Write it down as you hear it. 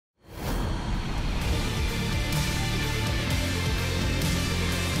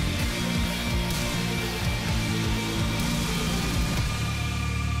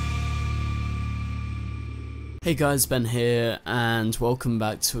Hey guys, Ben here and welcome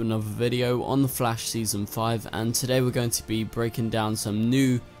back to another video on The Flash Season 5, and today we're going to be breaking down some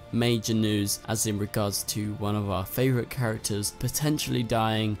new major news as in regards to one of our favourite characters potentially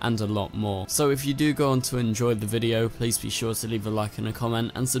dying and a lot more. So if you do go on to enjoy the video, please be sure to leave a like and a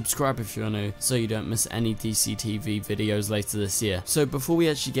comment and subscribe if you're new so you don't miss any DC TV videos later this year. So before we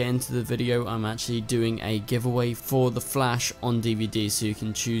actually get into the video, I'm actually doing a giveaway for The Flash on DVD, so you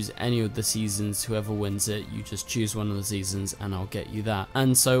can choose any of the seasons. Whoever wins it, you just choose one of the seasons and I'll get you that.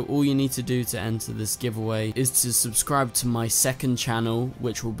 And so all you need to do to enter this giveaway is to subscribe to my second channel,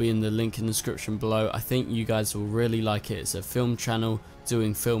 which will be in the link in the description below. I think you guys will really like it. It's a film channel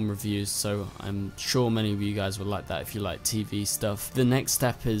doing film reviews, so I'm sure many of you guys will like that if you like TV stuff. The next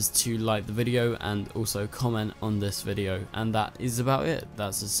step is to like the video and also comment on this video, and that is about it.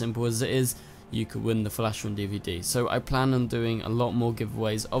 That's as simple as it is. You could win the Flash on DVD. So I plan on doing a lot more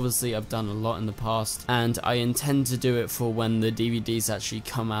giveaways. Obviously I've done a lot in the past and I intend to do it for when the DVDs actually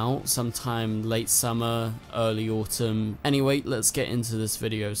come out, sometime late summer, early autumn. Anyway, let's get into this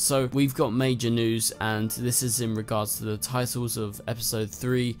video. So we've got major news, and this is in regards to the titles of episode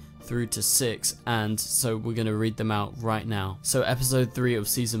 3 through to 6, and so we're going to read them out right now. So episode 3 of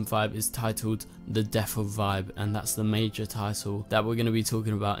season 5 is titled The Death of Vibe, and that's the major title that we're going to be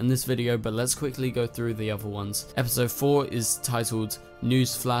talking about in this video, but let's quickly go through the other ones. Episode 4 is titled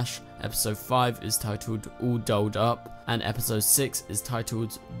News Flash, episode 5 is titled All Dolled Up, and episode 6 is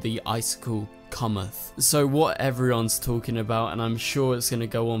titled The Icicle Cometh. So what everyone's talking about, and I'm sure it's going to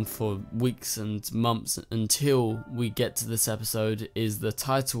go on for weeks and months until we get to this episode, is the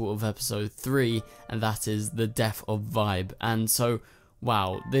title of episode 3, and that is The Death of Vibe. And so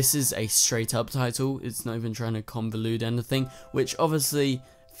wow, this is a straight up title. It's not even trying to convolute anything, which obviously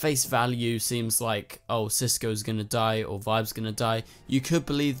face value seems like, oh, Cisco's gonna die or Vibe's gonna die. You could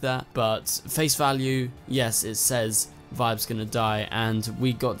believe that, but face value, yes, it says Vibe's gonna die, and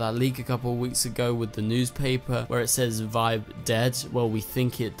we got that leak a couple of weeks ago with the newspaper where it says Vibe dead. Well, we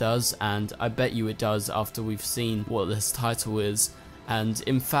think it does, and I bet you it does after we've seen what this title is. And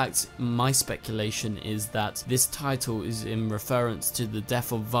in fact, my speculation is that this title is in reference to the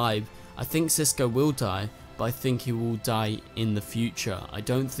death of Vibe. I think Cisco will die, but I think he will die in the future. I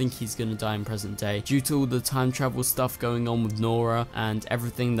don't think he's going to die in present day. Due to all the time travel stuff going on with Nora and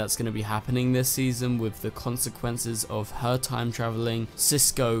everything that's going to be happening this season with the consequences of her time traveling,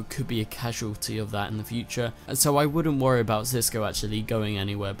 Cisco could be a casualty of that in the future. And so I wouldn't worry about Cisco actually going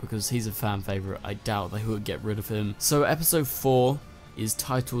anywhere because he's a fan favorite. I doubt they would get rid of him. So episode 4 is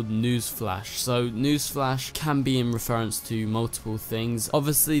titled News Flash. So News Flash can be in reference to multiple things.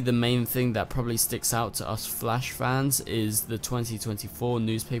 Obviously the main thing that probably sticks out to us Flash fans is the 2024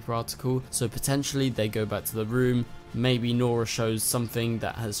 newspaper article. So potentially they go back to the room, maybe Nora shows something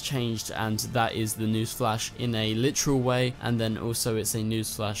that has changed, and that is the News Flash in a literal way, and then also it's a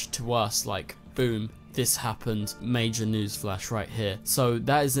news flash to us, like boom, this happened, major news flash right here. So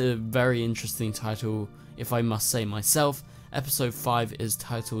that is a very interesting title, if I must say myself. Episode 5 is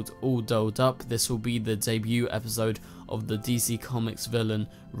titled All Dolled Up. This will be the debut episode of the DC Comics villain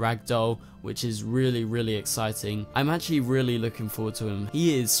Ragdoll, which is really exciting. I'm actually really looking forward to him.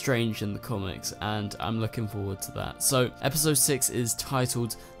 He is strange in the comics and I'm looking forward to that. So episode 6 is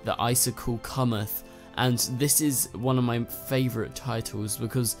titled The Icicle Cometh, and this is one of my favourite titles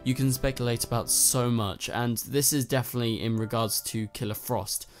because you can speculate about so much, and this is definitely in regards to Killer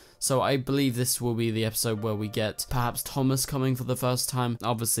Frost. So I believe this will be the episode where we get perhaps Thomas coming for the first time,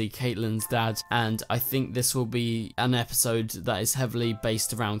 obviously Caitlin's dad, and I think this will be an episode that is heavily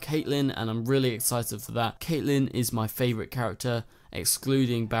based around Caitlin, and I'm really excited for that. Caitlin is my favourite character,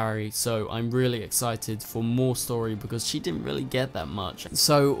 excluding Barry, so I'm really excited for more story because she didn't really get that much.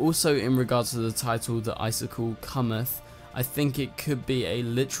 So also in regards to the title, The Icicle Cometh, I think it could be a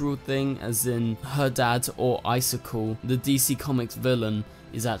literal thing, as in her dad or Icicle, the DC Comics villain,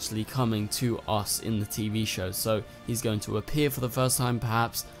 is actually coming to us in the TV show. So he's going to appear for the first time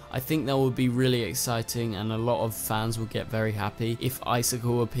perhaps. I think that would be really exciting and a lot of fans will get very happy if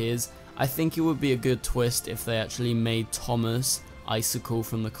Icicle appears. I think it would be a good twist if they actually made Thomas Icicle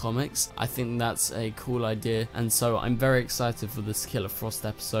from the comics. I think that's a cool idea, and so I'm very excited for this Killer Frost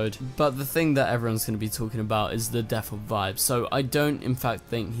episode. But the thing that everyone's going to be talking about is the death of Vibe. So I don't in fact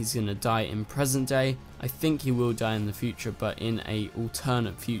think he's going to die in present day. I think he will die in the future, but in a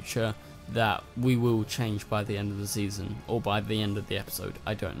alternate future that we will change by the end of the season or by the end of the episode.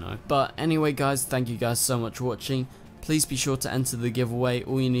 I don't know. But anyway guys, thank you guys so much for watching. Please be sure to enter the giveaway.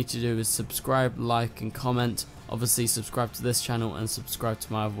 All you need to do is subscribe, like and comment. Obviously subscribe to this channel and subscribe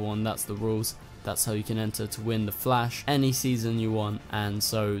to my other one, that's the rules. That's how you can enter to win the Flash any season you want, and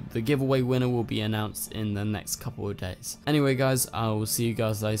so the giveaway winner will be announced in the next couple of days. Anyway guys, I will see you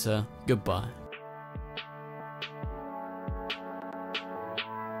guys later. Goodbye.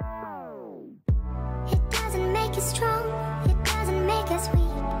 It doesn't make us strong, it doesn't make us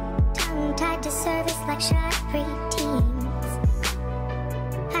weak. Tongue tied to service like sharp preteen.